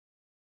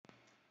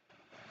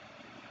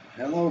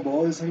Hello,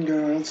 boys and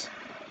girls.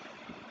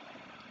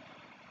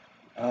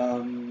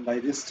 By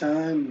this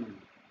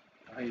time,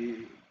 I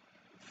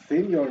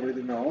think you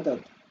already know that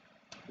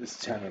this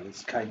channel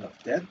is kind of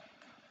dead.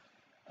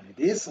 And it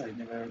is. I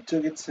never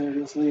took it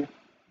seriously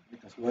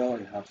because, well,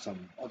 I have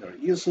some other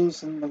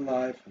issues in my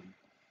life and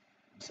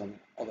some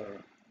other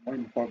more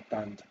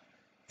important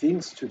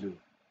things to do.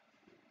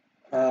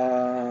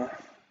 Uh,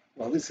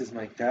 well, this is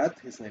my cat.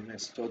 His name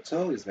is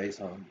Toto. He's based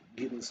on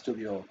Gibbon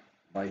Studio,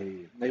 my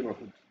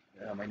neighborhood,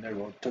 my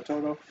neighbor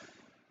Totoro.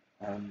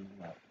 And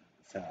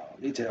it's a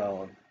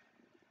little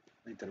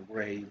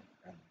gray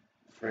and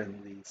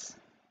friendly,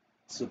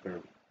 super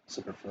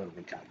super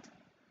friendly cat.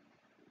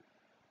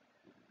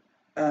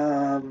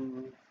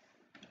 Um,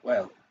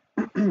 well,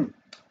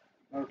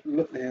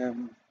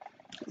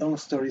 long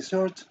story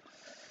short,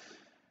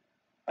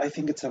 I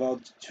think it's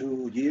about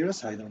 2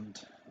 years. I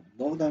don't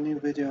upload a new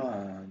video,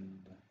 and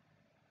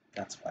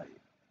that's why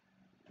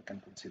you can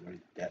consider it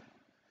dead.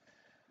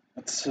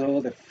 But so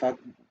the fact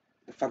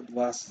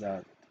was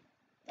that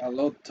a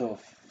lot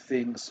of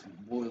things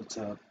built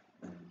up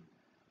and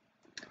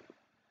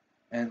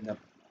end up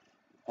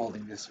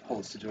holding this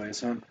whole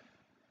situation.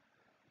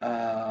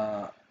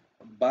 Uh,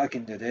 Back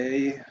in the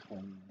day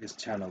when this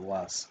channel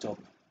was top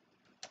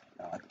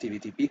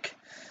activity peak,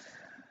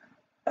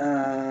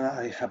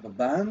 I have a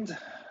band.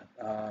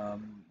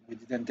 We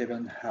didn't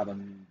even have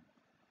an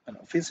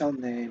official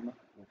name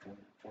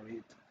for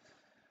it,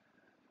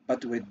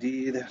 but we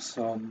did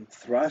some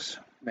thrash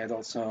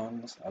metal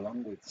songs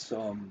along with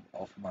some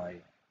of my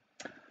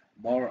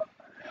more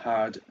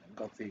hard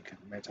gothic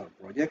metal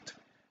project.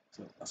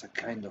 So as a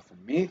kind of a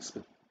mix,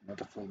 but not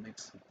a full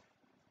mix of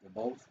the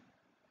both,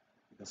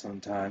 because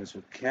sometimes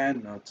you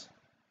cannot.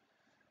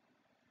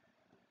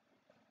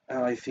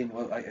 I think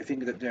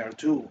that there are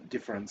two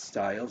different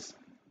styles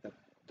that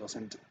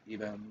doesn't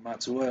even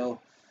match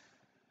well,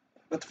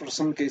 but for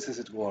some cases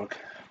it work.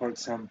 For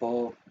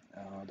example,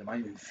 the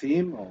main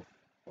theme of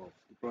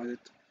the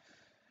project,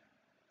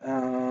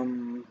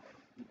 um,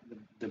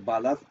 the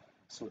ballad,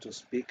 so to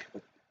speak,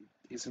 but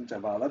it isn't a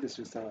ballad. It's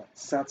just a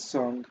sad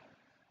song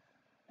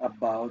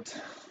about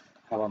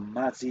how a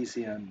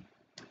magician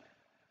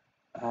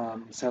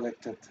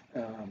selected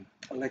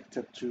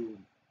elected to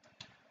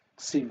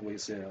sing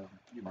with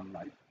human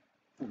life.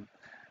 Hmm,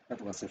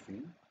 that was a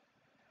thing.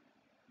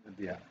 But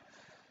yeah,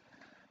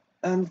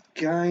 and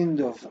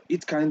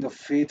it kind of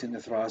fit in the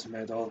thrash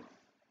metal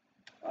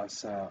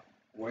as a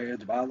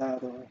weird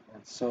ballad or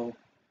so.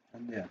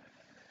 And yeah,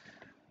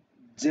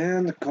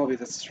 then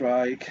COVID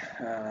strike,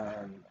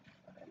 and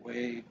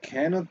we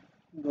cannot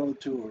go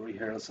to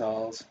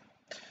rehearsals.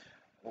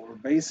 Our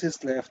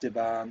bassist left the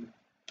band,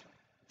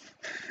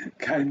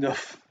 kind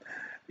of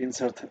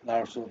insert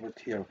Lars over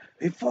here.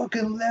 He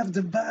fucking left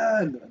the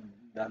band.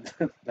 And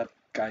that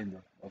kind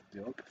of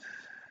joke.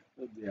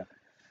 But yeah,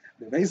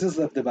 the bassist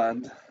left the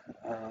band.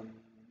 Um,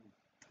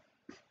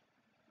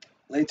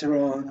 Later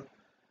on,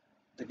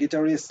 the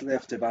guitarist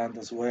left the band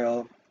as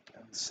well,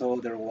 and so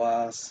there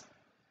were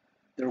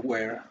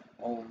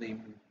only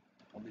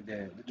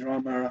the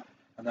drummer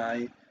and I.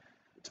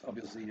 Which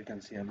obviously you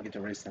can see I'm a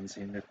guitarist and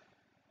singer.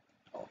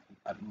 Oh,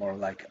 I'm more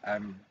like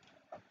I'm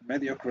a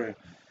mediocre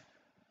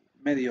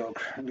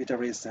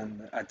guitarist,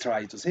 and I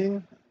try to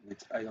sing,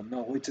 which I don't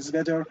know which is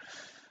better,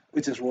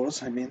 which is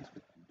worse. I mean,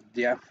 but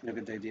yeah, you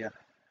get the idea.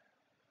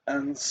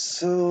 And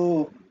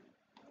so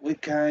we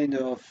kind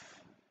of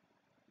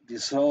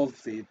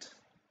dissolved it.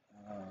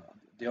 Uh,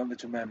 the only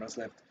two members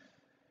left.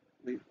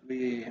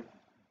 We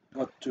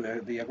got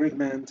to the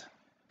agreement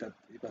that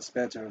it was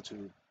better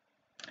to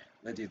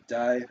let it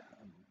die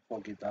and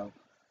fork it out.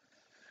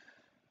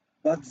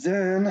 But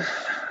then,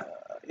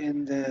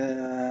 in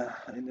the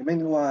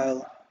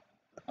meanwhile,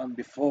 and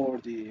before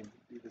the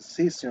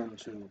decision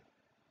to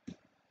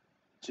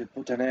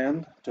put an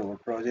end to our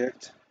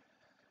project,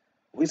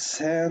 we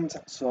sent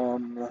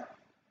um,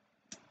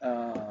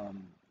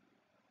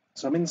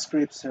 some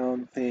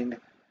inscription thing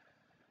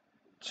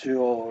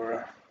to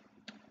our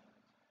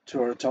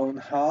to our town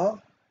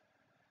hall,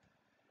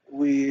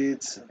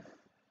 which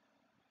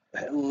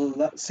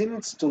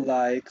seems to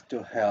like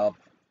to help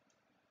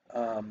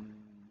um,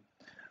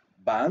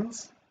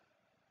 bands,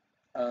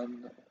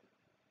 and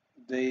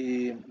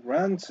they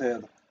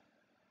rented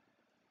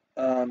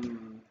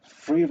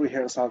free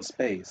rehearsal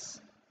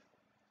space,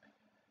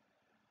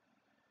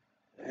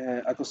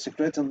 acoustic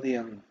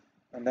written,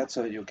 and that's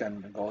so you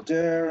can go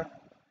there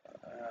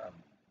um,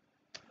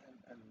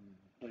 and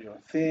do your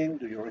thing,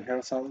 do your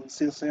rehearsal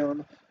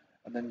session,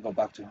 and then go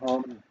back to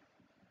home.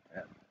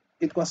 And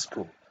it was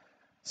cool.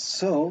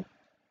 So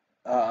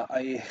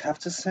I have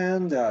to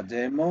send a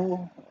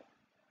demo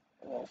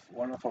of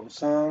one of our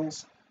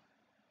songs,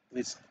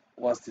 which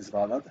was this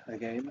ballad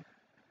again,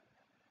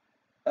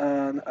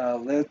 and a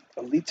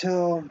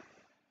little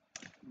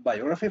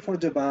biography for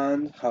the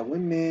band, how we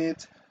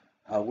meet,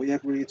 how we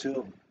agree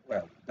to,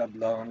 well, that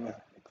long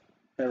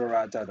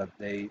perorata that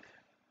they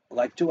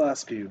like to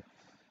ask you.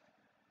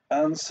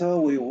 And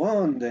so we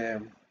won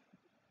the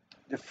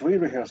free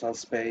rehearsal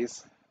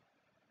space,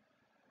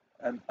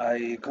 And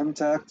I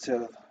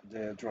contacted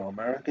the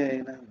drummer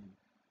again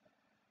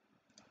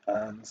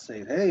and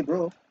said, "Hey,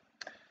 bro,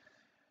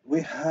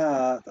 we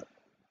had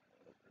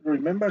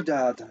remember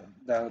that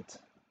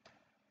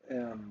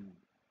um,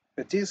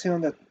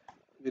 petition that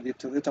we did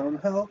to the town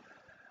hall?"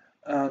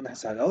 And I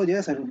said, "Oh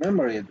yes, I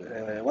remember it.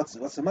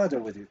 What's the matter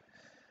with it?"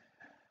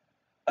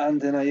 And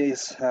then I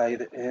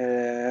said,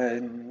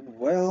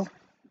 "Well,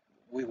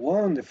 we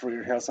won the free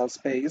rehearsal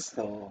space,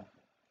 so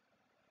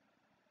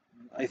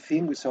I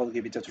think we should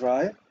give it a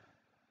try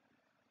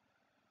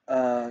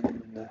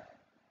and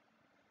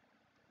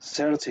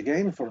search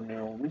again for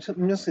new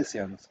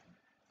musicians."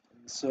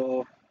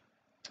 So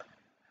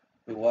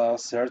we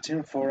was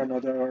searching for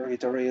another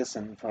guitarist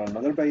and for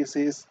another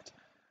bassist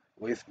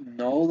with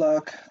no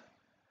luck,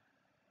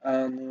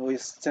 and we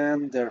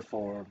stand there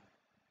for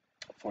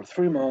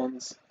 3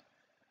 months.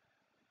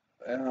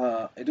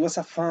 It was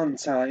a fun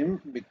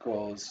time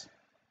because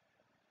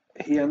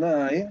he and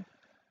I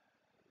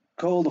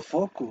called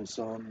focus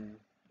on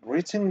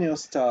reaching new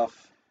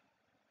stuff,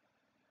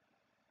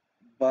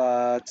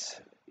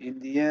 but in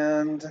the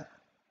end,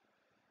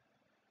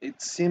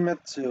 it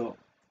seemed to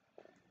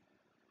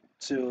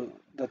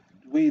that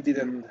we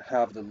didn't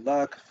have the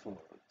luck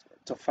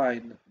to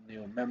find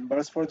new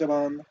members for the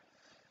band,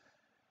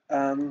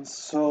 and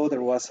so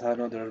there was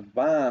another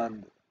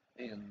band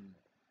in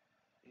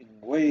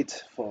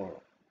wait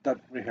for that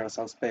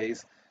rehearsal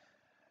space,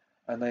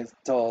 and I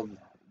told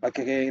back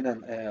again,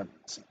 and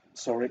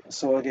sorry,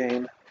 so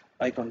again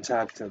I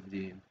contacted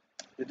the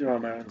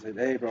drummer and said,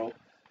 "Hey, bro,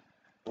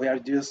 we are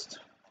just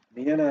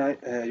me and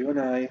you and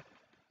I,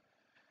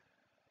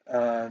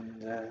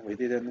 and we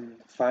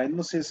didn't find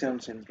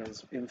musicians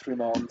in 3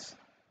 months.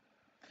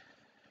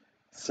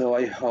 So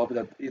I hope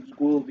that it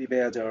will be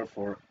better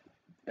for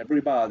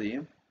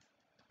everybody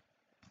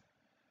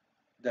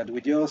that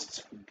we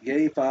just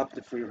gave up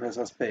the free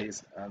rehearsal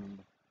space and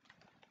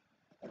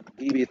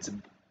give it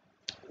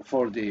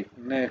for the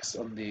next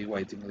on the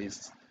waiting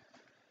list."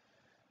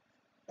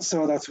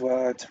 So that's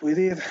what we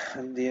did,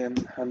 and then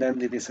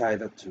they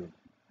decided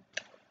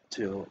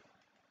to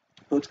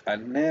put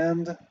an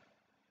end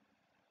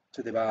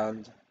to the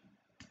band,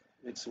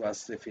 which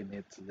was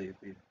definite,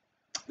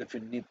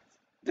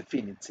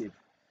 definitive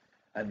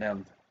an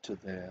end to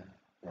the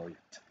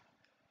project.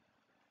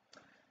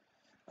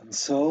 And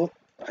so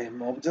I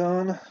moved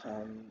on,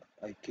 and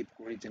I keep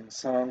writing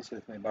songs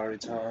with my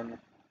baritone,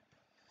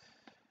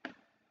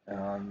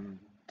 and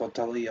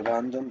totally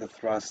abandoned the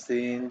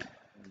thrusting,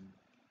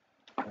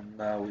 and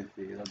now with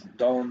the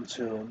down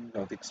tune,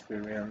 not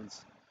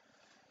experience.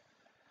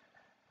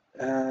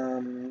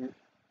 Um,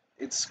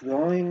 it's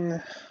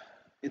going.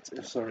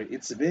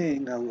 It's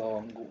been a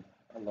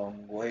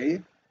long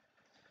way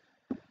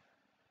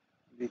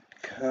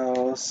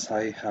because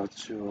I have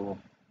to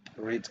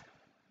read,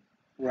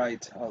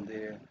 write all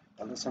the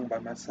song by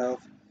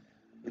myself,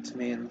 which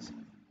means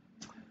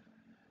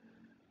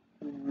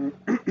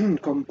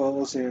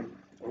composing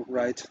or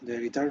write the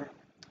guitar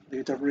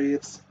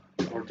riffs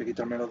or the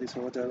guitar melodies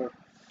or whatever,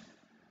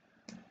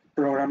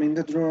 programming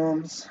the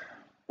drums,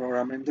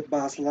 programming the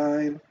bass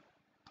line,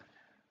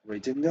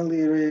 reading the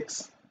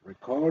lyrics,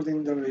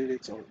 recording the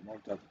lyrics, or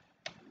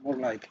more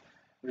like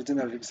reading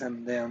the lyrics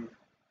and then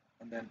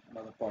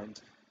another point,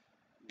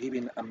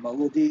 giving a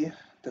melody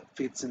that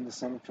fits in the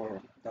song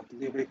for that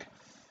lyric.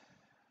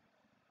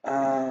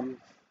 Um,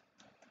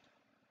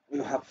 we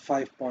have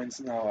 5 points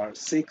now, or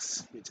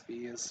six, which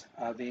is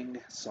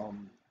adding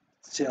some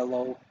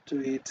cello to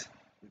it,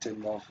 which I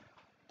love.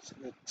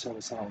 That cello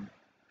sound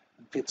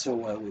fits so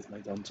well with my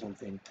downtown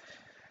thing.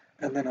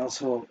 And then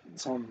also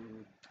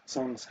some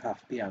songs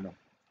have piano.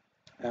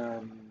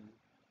 Um,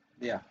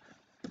 yeah,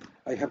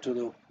 I have to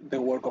do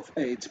the work of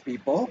 8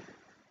 people,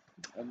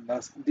 and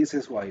this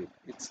is why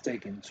it's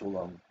taking too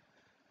long.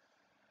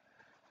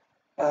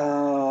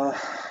 Uh,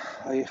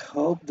 I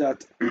hope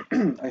that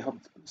I hope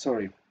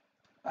sorry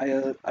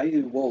I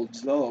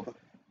would love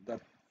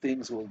that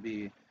things will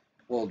be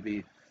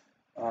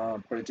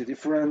pretty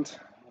different,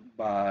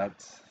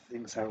 but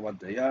things are what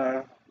they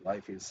are.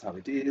 Life is how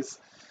it is,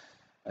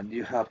 and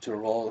you have to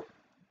roll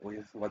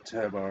with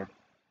whatever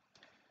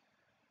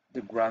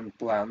the grand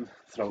plan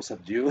throws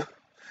at you.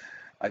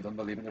 I don't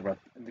believe in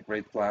the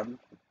great plan.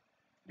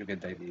 You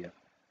get the idea.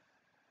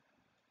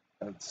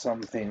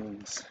 Some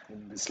things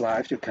in this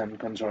life you can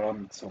control,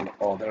 and some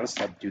others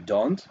that you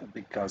don't,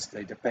 because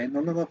they depend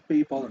on other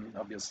people, and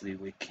obviously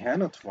we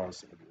cannot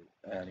force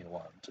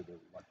anyone to do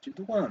what you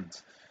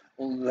want,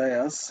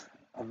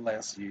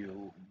 unless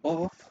you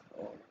both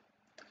or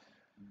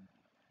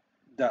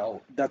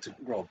that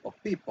group of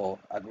people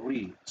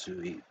agree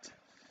to it.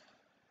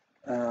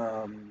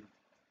 Um,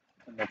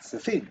 and that's the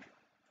thing.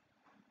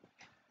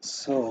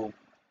 So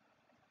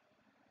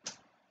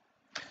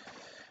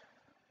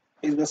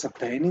it was a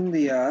pain in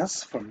the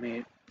ass for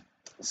me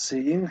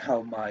seeing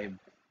how my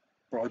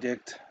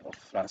project of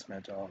thrash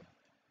metal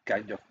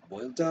kind of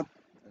boiled up,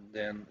 and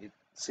then it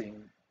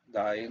seemed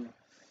dying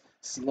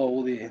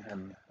slowly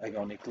and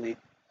agonically.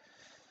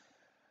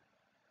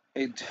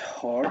 It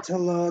hurt a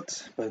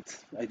lot,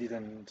 but I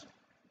didn't.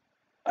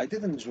 I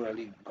didn't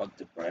really got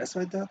depressed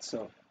by that,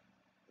 so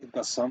it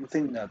was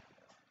something that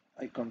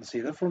I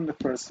considered from the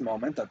first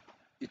moment that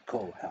it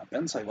could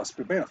happen, so I was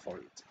prepared for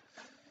it.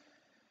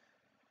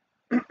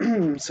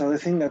 So the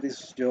thing that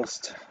is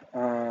just,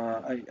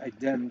 I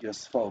then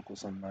just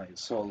focus on my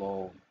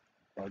solo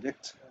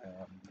project,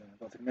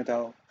 gothic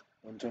metal,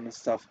 and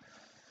stuff,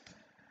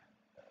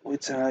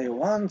 which I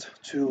want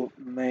to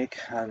make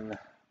an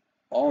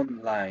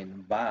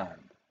online band.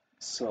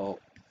 So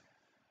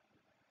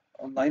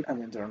online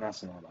and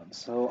international band.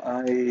 So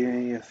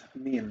I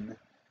mean,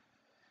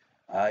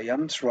 I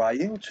am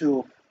trying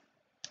to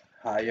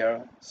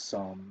hire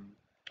some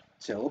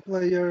cello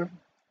player,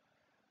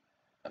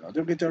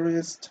 another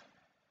guitarist,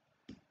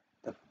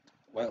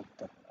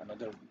 that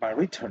another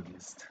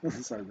baritonist,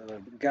 so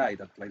another guy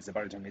that plays the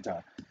baritone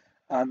guitar,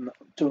 and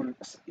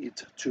turns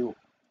it to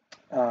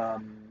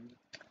um,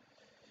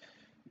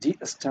 D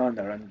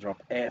standard and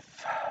drop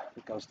F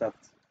because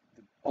that's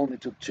the only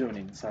two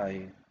tunings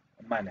I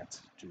managed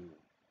to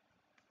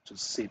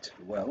sit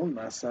well on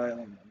my side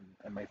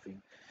and my thing.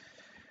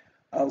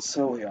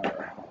 Also,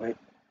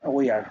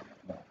 we are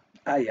well,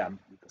 I am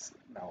because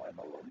now I'm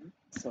alone.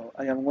 So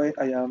I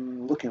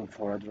am looking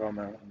for a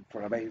drummer and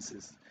for a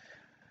bassist.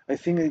 I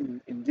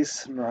think in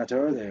this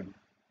matter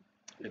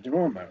the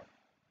drummer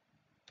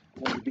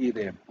will be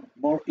the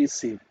more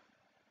easy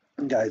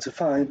guy to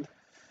find.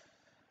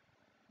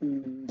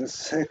 The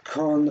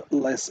second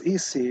less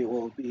easy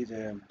will be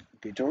the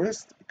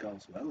guitarist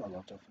because well a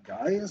lot of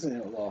guys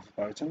love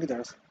baritone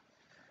guitars.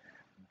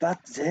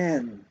 But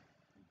then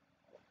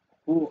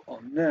who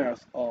on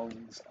earth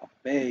owns a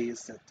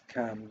bass that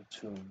can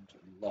tune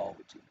to low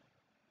G?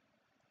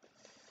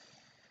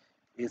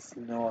 It's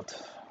not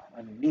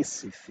an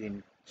easy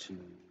thing to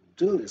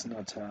do. It's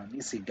not an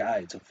easy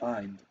guy to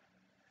find.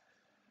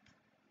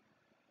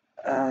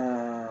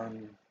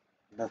 Um,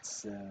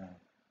 that's uh,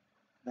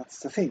 that's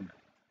the thing.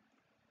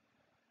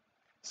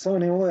 So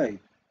anyway,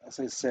 as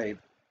I said,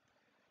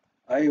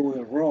 I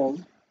will roll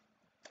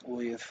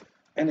with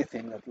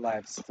anything that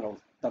life throws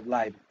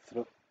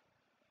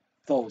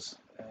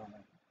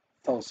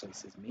throws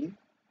is me.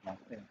 No,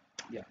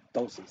 yeah,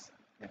 doses,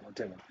 yeah,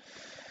 whatever.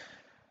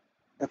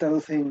 That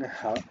other thing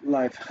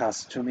life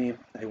has to me,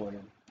 I will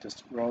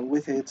just roll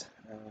with it.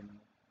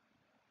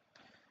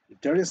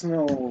 If there is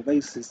no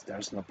basis,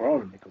 there's no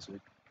problem because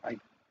I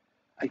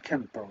I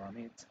can program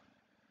it.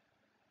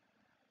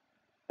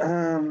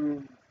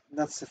 Um,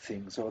 that's the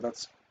thing. So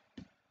that's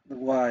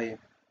why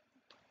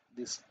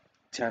this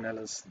channel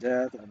is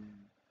dead and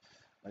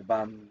my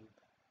band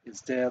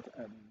is dead,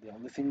 and the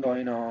only thing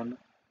going on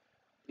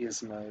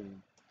is my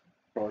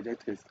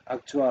project, which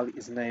actually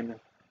is named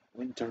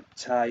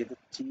Wintertide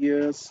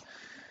Tears,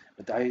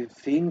 but I'm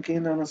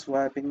thinking on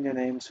swapping the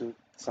name to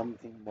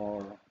something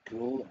more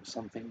cool or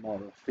something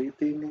more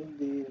fitting in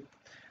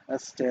the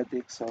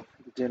aesthetics of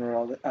the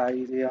general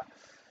idea.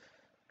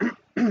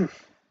 And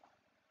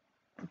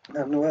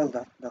well,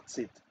 that's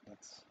it.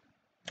 That's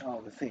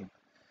all the thing.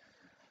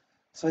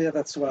 So yeah,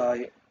 that's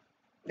why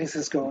this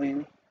is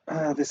going.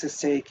 This is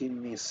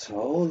taking me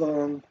so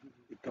long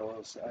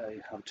because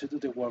I have to do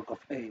the work of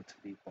 8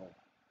 people.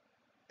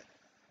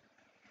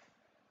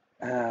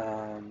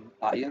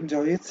 I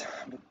enjoy it,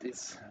 but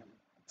this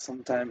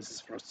sometimes is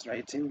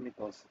frustrating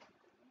because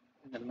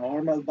in a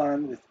normal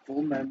band with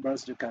full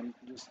members, you can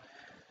just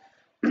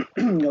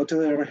go to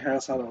the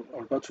rehearsal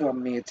or go to a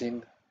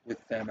meeting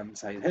with them and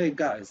say, "Hey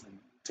guys,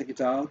 check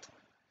it out,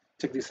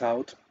 check this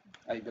out.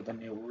 I got a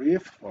new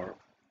riff or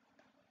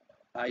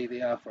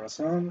idea for a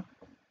song,"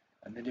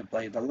 and then you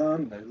play it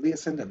along, they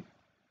listen, and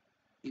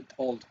it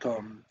all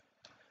come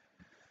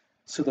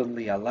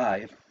suddenly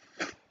alive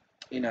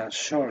in a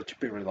short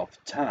period of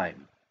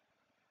time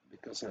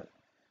because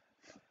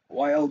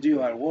while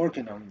you are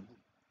working on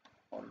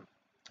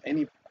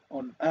any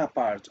on a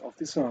part of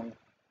the song,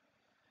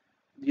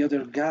 the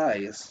other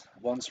guys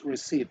once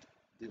received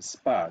this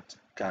part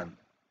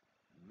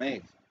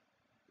make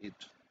it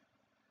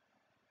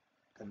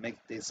make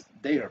this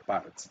their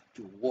parts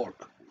to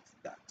work with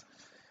that.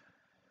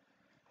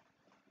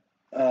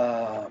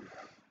 Um,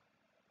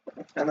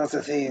 and that's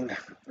the thing.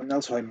 And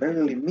also, I'm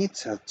very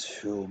limited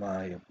to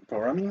my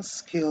programming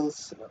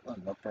skills. Well,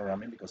 not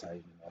programming because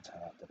I'm not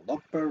a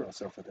developer or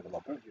software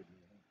developer.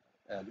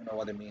 You know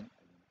what I mean?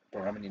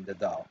 Programming in the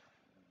DAO,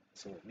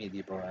 so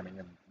MIDI programming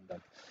and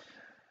that.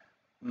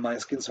 My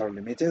skills are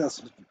limited.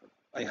 As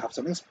I have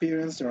some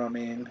experience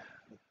drumming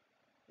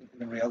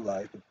in real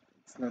life, but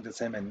it's not the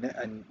same.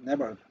 I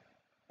never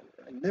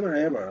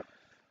ever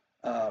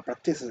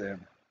practice the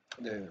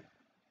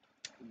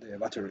the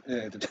battery,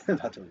 the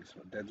batteries,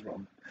 the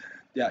drum.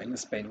 Yeah, in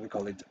Spain we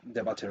call it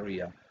the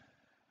bateria,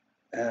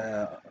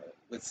 uh,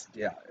 which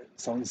yeah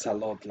sounds a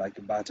lot like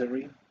a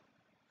battery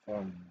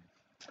from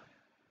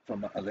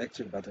from an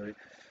electric battery,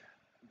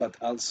 but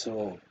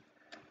also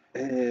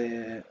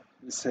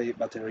we say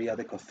bateria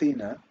de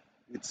cocina,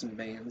 which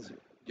means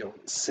your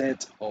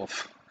set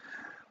of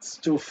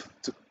stuff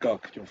to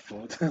cook your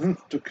food,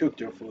 to cook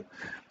your food.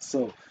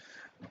 So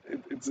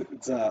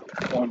it's a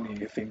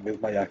funny thing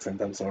with my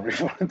accent. I'm sorry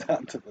for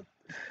that. But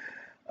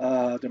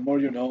The more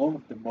you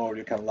know, the more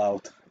you can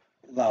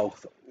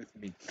laugh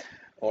with me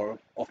or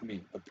of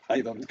me, but I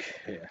don't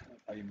care.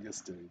 I'm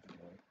used to it.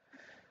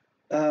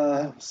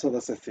 So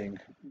that's the thing.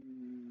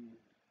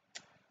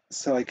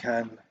 So I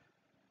can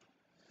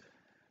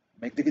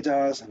make the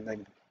guitars and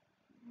then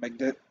make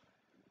the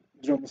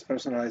drums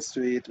personalized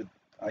to it.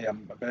 I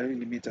am a very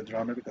limited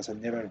drummer because I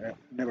never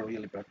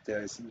really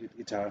practiced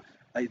guitar.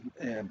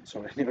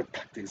 Sorry, I never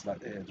practiced my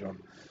drum.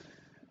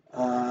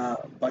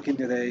 Back in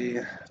the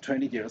day,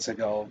 20 years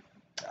ago,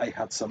 I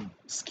had some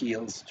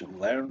skills to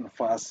learn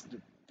fast the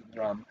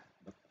drum,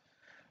 but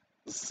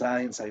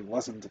since I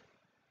wasn't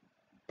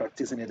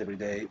practicing it every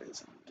day,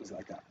 it's just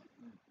like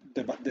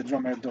the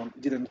drummer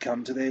didn't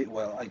come today.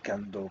 Well, I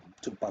can do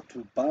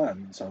tupa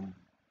and some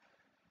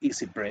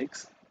easy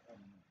breaks,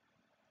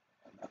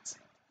 and that's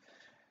it.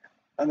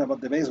 And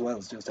about the bass, well,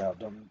 it's just I've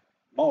done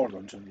more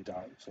than two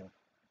guitar, so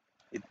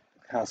it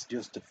has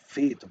just to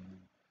fit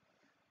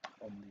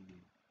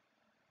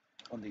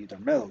on the guitar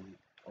melody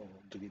or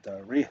the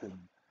guitar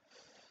rhythm.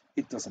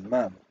 It doesn't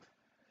matter.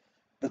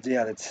 But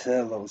yeah, the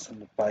cellos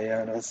and the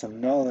piano is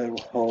another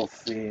whole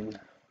thing.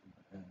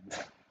 And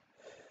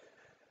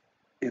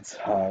it's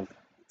hard.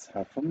 It's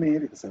hard for me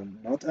because I'm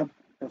not a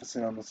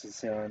professional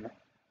musician.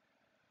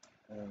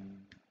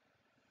 Um,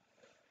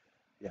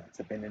 yeah, it's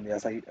a pain in the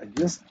ass. I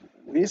just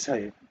wish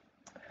I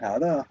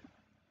had a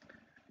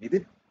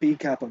MIDI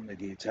pickup on the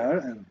guitar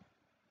and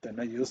then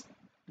I just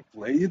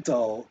play it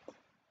all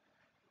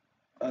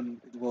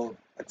and it will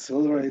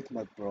accelerate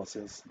my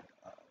process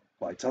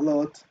quite a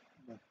lot.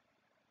 But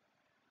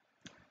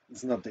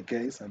it's not the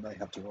case and I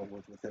have to roll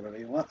with whatever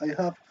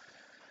I have.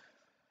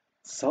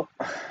 So,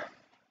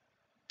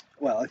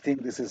 well, I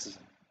think this is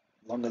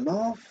long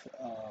enough.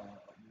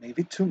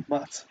 Maybe too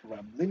much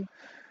rambling.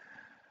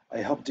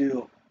 I hope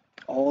you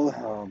all,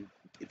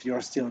 if you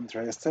are still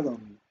interested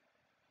on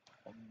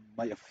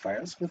my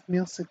affairs with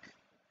music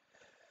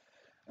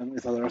and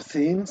with other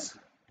things,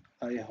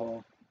 I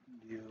hope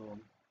you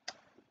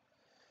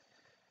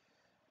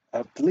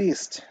at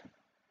least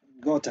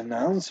got an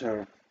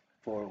answer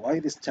for why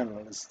this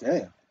channel is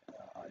there.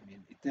 I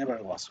mean, it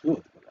never was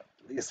good, but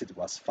at least it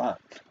was fun.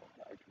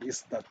 At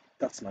least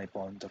that's my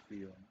point of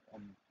view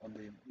on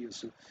the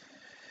YouTube.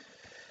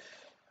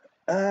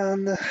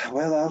 And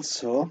well,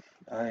 also,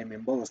 I'm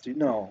involved, as you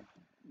know,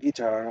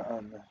 guitar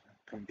and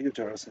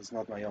computers is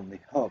not my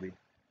only hobby.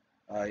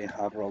 I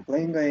have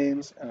role-playing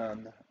games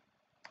and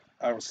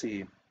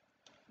RC,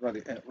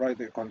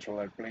 radio control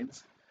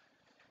airplanes,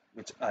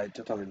 which I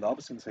totally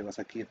love since I was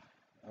a kid.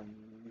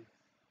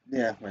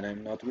 Yeah, when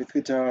I'm not with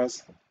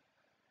guitars,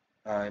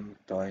 I'm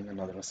doing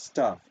another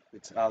stuff,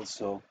 which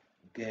also,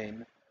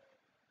 again,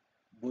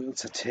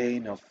 builds a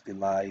chain of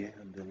delay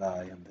and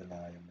delay and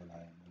delay and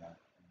delay and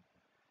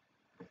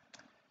delay.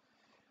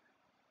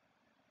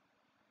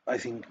 I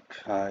think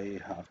I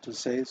have to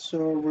say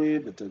sorry,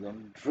 but I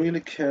don't really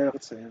care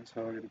about saying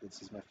sorry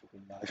because it's my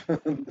fucking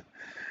life.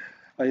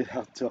 I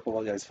have to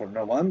apologize for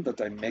no one,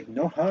 that I make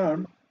no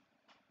harm.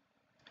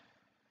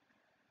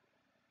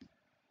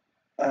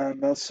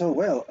 And also,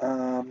 well,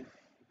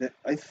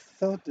 I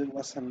thought there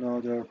was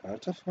another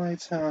part of my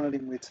channel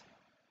in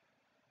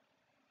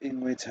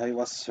which I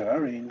was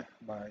sharing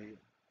my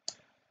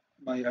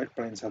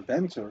airplanes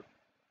adventure.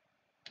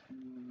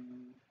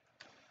 Mm,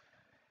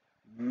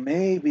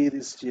 Maybe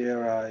this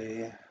year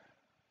I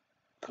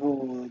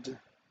could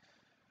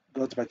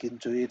got back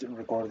into it and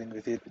recording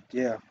with it. But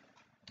yeah,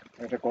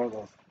 I record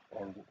or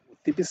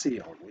with TPC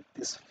or with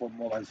this phone,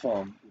 mobile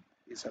phone.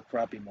 It's a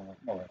crappy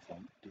mobile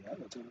phone. Yeah,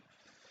 that's it.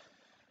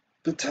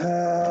 But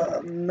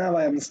now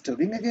I am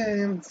studying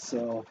again,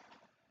 so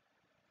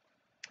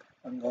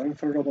I'm going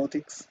for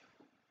robotics.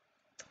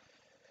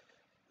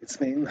 It's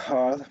been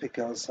hard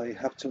because I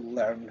have to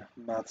learn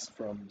maths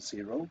from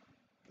zero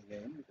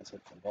again because I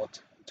forgot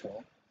it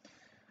all.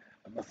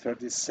 I'm a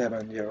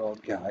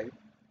 37-year-old guy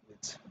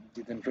which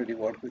didn't really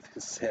work with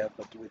his head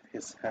but with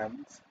his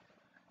hands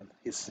and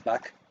his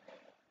back.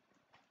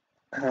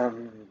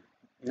 Um,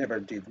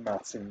 Never did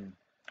maths in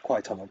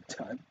quite a long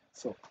time,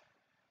 so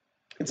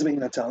it's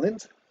been a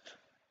challenge.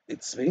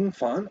 It's been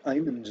fun.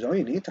 I'm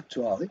enjoying it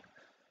actually,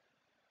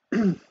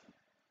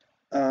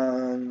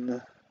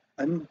 and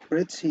I'm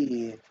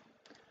pretty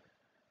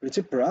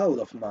proud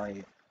of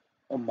my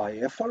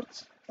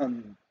efforts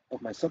and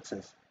of my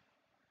success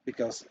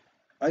because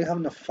I have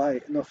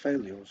no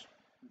failures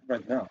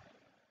right now.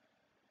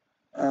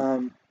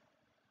 Um,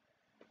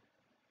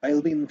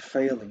 I've been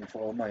failing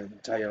for all my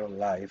entire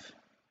life,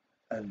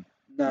 and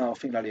now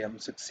finally I'm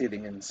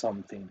succeeding in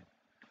something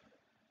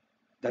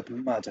that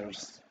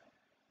matters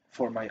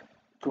for my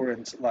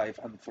current life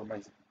and for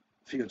my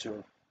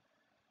future.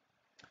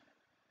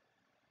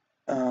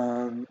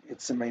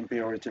 It's the main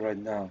priority right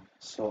now.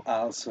 So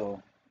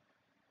also,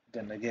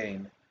 then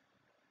again,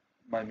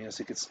 my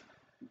music is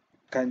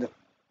kind of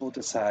put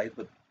aside,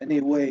 but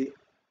anyway,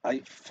 I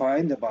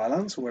find a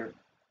balance where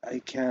I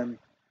can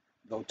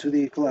go to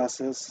the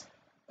classes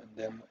and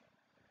then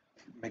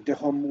make the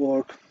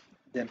homework,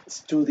 then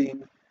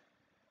studying,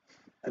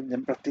 and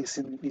then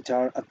practicing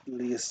guitar at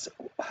least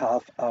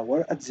half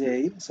hour a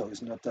day, so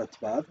it's not that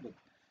bad. But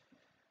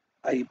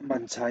I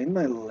maintain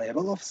my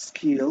level of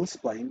skills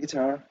playing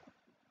guitar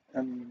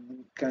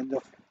and kind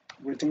of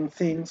writing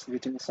things,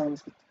 writing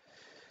songs. But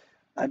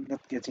I'm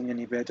not getting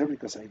any better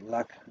because I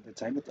lack the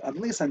time. But at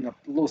least I'm not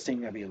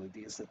losing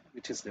abilities,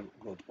 which is the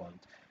good one.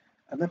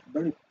 And I'm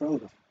very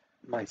proud of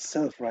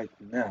myself right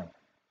now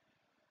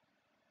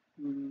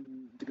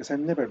because I've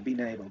never been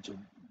able to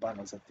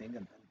balance a thing.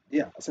 And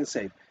yeah, as I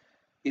say,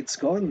 it's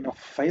going off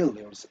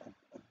failures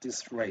at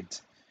this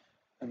rate,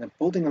 and I'm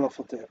putting a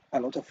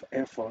lot of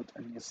effort,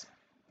 and it's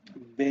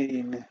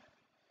being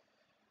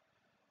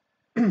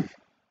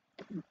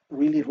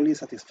really really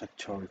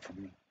satisfactory for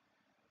me.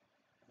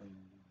 Um,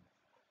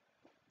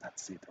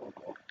 that's it.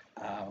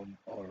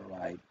 All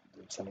right.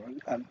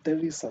 There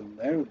is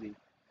already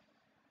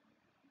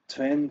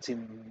 20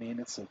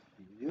 minutes of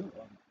video.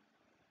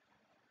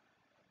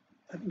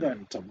 I'm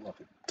going to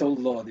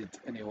download it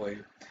anyway.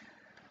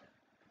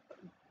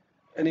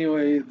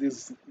 Anyway,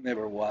 this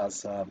never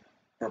was a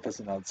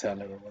professional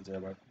channel or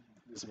whatever.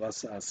 This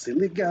was a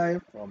silly guy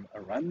from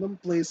a random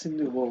place in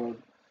the world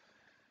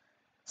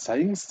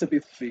saying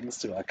stupid things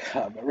to a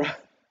camera,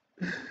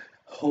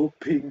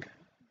 hoping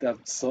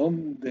that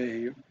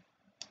someday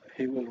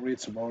he will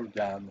reach more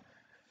than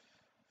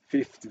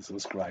 50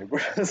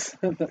 subscribers.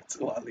 And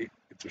actually,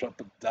 it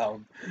dropped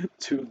down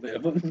to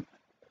 11.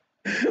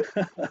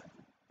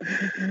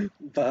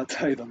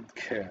 But I don't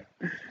care.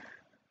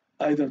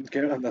 I don't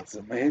care, and that's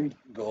the main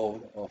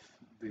goal of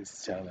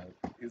this channel.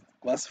 It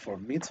was for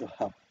me to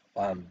have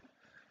fun.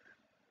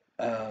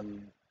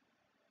 And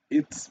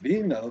it's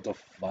been a lot of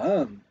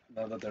fun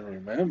now that I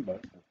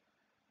remember.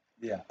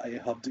 Yeah, I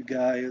hope you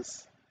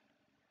guys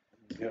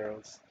and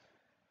girls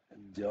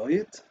enjoy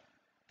it.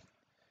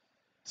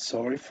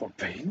 Sorry for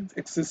being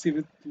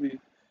excessively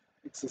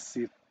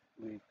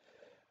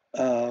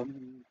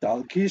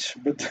talkish,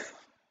 but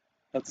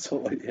that's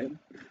how I am.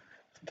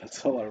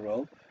 That's how I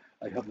roll.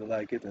 I hope you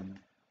like it, and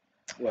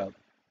well,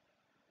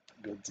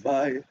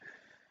 goodbye.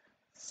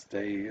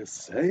 Stay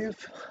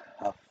safe,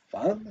 have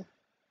fun,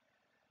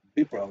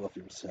 be proud of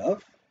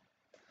yourself,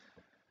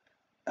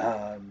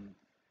 and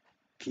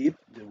keep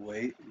the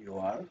way you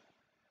are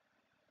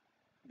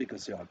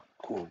because you are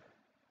cool.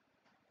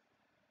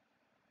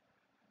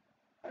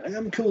 I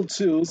am cool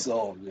too,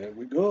 so there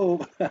we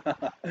go.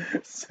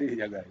 See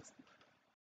ya, guys.